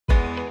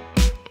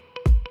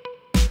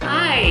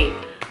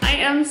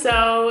am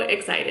so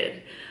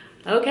excited.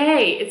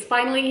 Okay, it's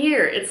finally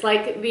here. It's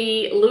like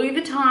the Louis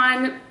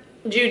Vuitton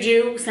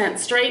juju sent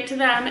straight to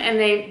them, and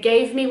they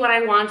gave me what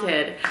I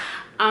wanted.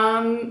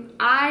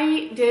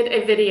 I did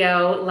a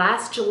video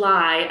last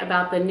July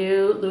about the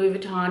new Louis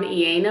Vuitton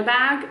Iéna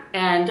bag,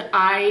 and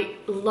I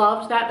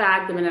loved that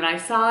bag the minute I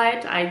saw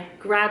it. I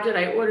grabbed it,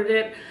 I ordered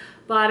it,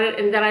 bought it,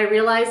 and then I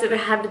realized that it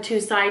had the two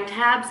side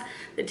tabs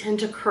that tend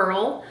to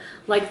curl,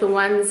 like the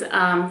ones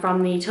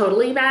from the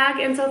Totally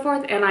bag and so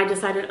forth, and I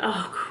decided,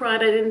 oh crud,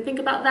 I didn't think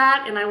about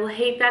that, and I will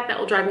hate that. That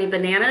will drive me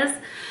bananas.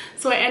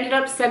 So I ended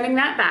up sending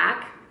that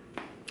back,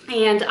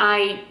 and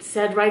I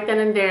said right then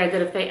and there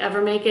that if they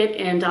ever make it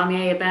in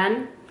Damier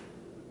Ebene,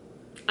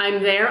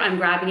 I'm there, I'm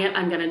grabbing it,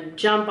 I'm gonna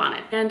jump on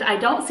it. And I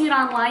don't see it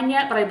online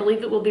yet, but I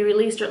believe it will be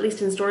released, or at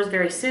least in stores,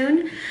 very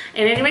soon.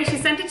 And anyway, she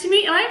sent it to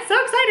me, and I'm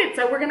so excited.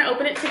 So we're gonna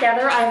open it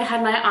together. I've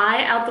had my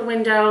eye out the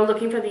window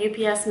looking for the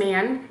UPS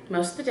man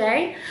most of the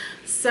day.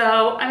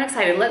 So I'm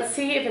excited. Let's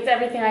see if it's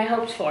everything I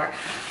hoped for.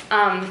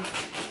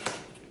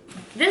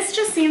 This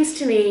just seems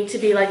to me to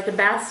be like the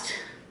best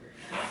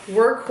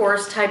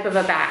workhorse type of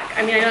a bag.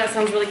 I mean, I know that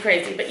sounds really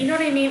crazy, but you know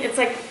what I mean? It's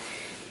like,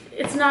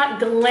 it's not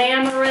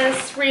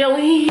glamorous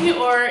really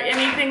or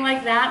anything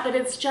like that, but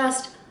it's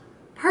just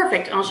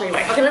perfect. And I'll show you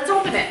why. Okay, let's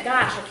open it.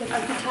 Gosh, I keep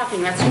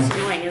talking. That's just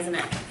annoying, isn't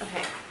it?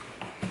 Okay.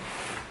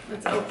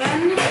 Let's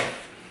open.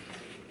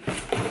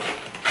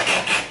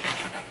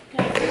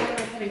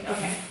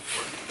 Okay.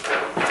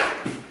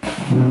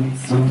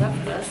 Stand up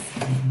for this.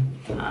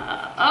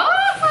 Oh!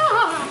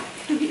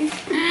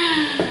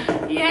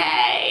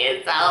 Yay!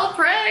 It's so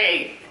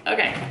pretty.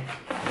 Okay.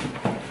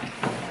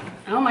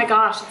 Oh my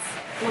gosh, it's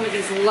one of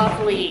these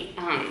lovely,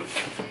 I'll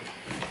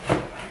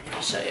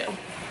show you.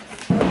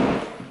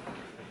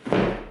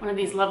 One of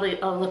these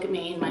lovely, oh look at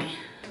me in my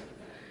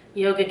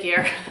yoga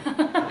gear.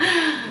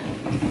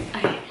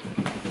 Okay.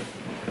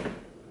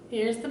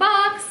 Here's the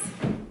box.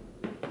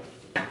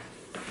 The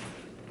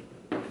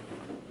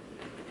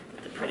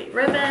pretty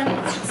ribbon,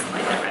 let's just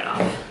slide that right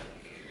off.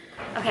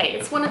 Okay,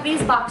 it's one of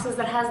these boxes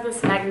that has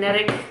this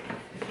magnetic,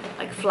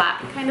 like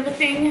flap kind of a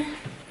thing.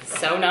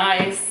 So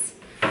nice.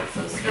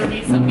 So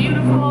sturdy, so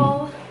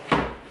beautiful.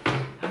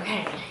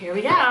 Okay, here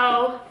we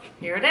go.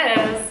 Here it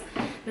is.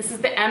 This is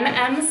the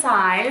MM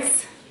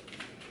size.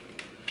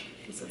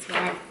 This is what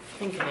I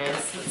think it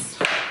is. Let's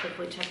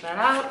quickly check that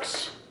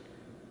out.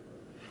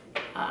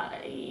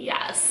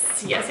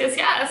 Yes, yes, yes,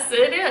 yes,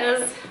 it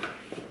is.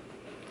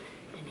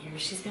 And here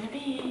she's gonna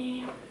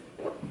be.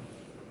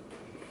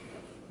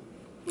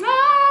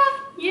 Ah,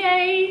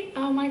 yay.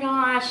 Oh my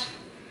gosh.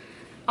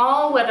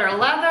 All weather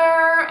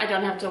leather. I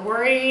don't have to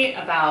worry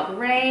about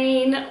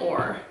rain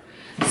or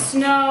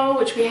snow,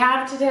 which we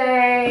have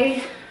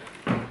today.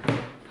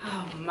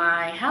 Oh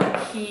my, how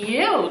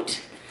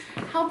cute.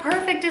 How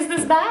perfect is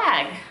this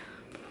bag?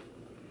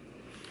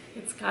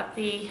 It's got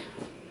the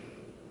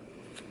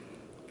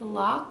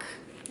lock,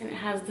 and it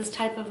has this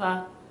type of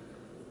a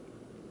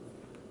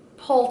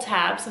pull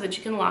tab so that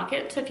you can lock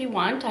it if you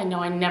want. I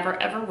know I never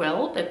ever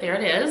will, but there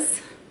it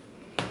is.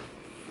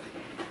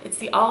 It's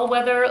the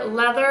all-weather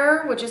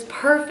leather, which is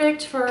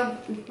perfect for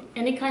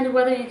any kind of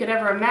weather you could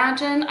ever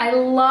imagine. I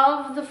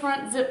love the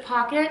front zip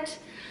pocket.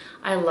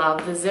 I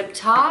love the zip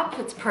top.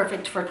 It's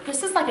perfect for,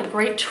 this is like a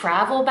great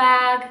travel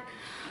bag,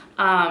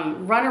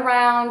 run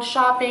around,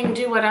 shopping,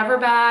 do whatever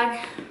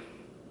bag.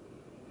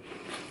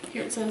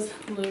 Here it says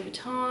Louis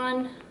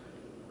Vuitton.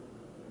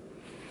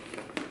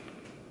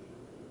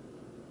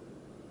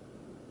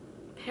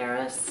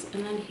 Paris,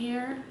 and then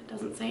here, it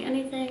doesn't say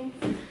anything.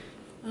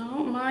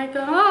 Oh my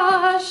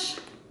gosh,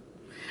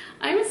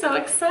 I'm so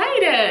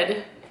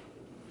excited.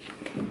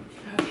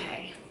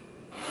 Okay,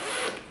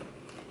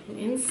 and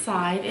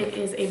inside it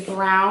is a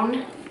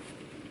brown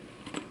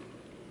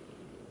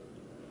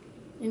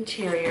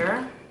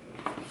interior.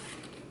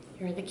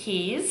 Here are the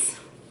keys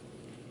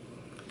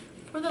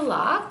for the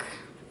lock.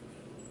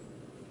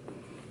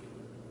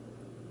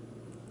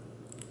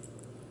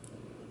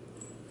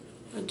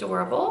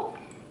 Adorable.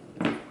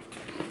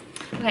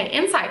 Okay,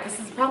 inside,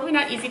 this is probably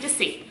not easy to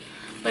see,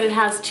 but it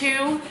has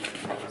two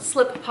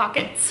slip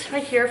pockets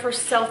right here for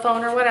cell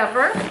phone or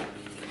whatever.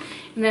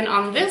 And then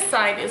on this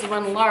side is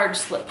one large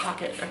slip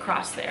pocket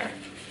across there.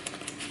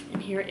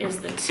 And here is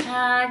the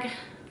tag.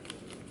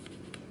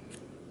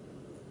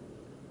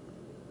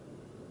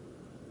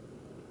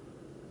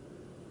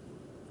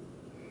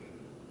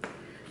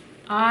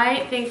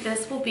 I think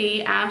this will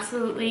be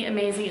absolutely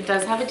amazing. It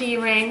does have a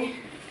D-ring.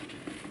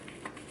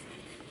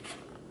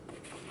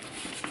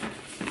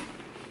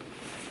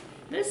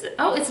 This,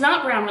 oh, it's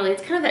not brown really.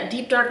 It's kind of that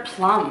deep dark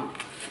plum.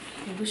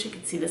 I wish you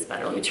could see this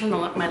better. Let me turn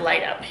my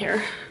light up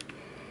here.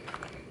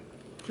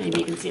 Maybe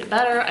you can see it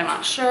better. I'm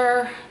not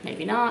sure.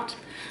 Maybe not.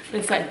 But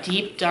it's that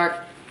deep dark,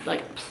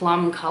 like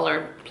plum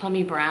color,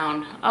 plummy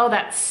brown. Oh,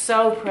 that's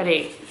so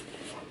pretty.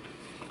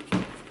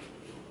 It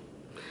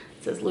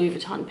says Louis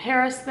Vuitton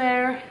Paris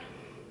there.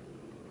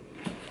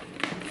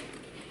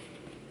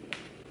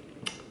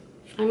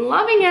 I'm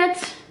loving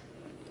it.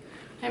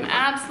 I'm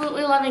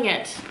absolutely loving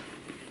it.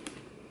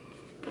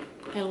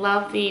 I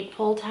love the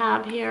pull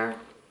tab here.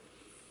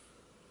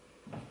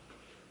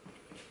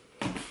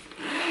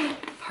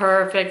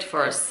 Perfect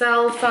for a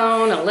cell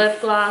phone, a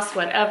lip gloss,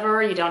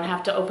 whatever. You don't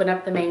have to open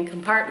up the main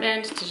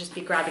compartment to just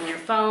be grabbing your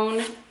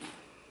phone,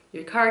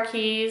 your car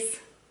keys.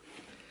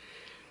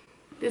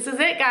 This is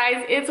it,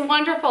 guys. It's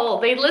wonderful.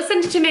 They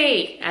listened to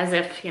me as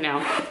if, you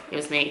know, it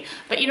was me.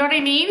 But you know what I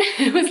mean?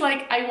 It was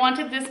like, I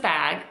wanted this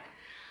bag.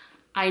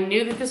 I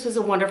knew that this was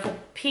a wonderful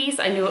piece.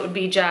 I knew it would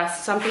be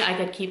just something I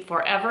could keep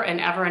forever and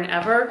ever and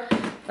ever.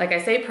 Like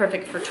I say,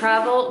 perfect for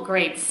travel,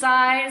 great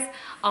size.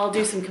 I'll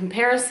do some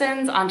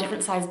comparisons on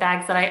different size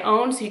bags that I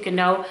own so you can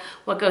know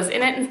what goes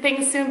in it and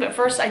things soon. But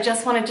first, I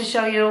just wanted to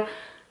show you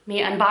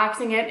me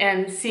unboxing it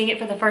and seeing it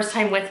for the first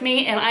time with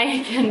me. And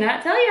I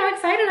cannot tell you how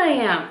excited I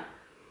am.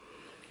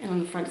 And on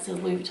the front it says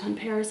Louis Vuitton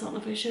Paris. I don't know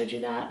if I showed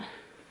you that.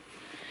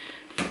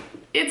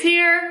 It's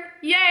here.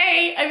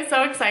 Yay! I'm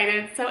so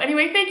excited. So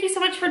anyway, thank you so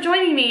much for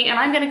joining me, and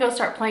I'm gonna go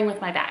start playing with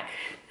my bag.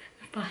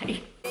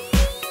 Bye.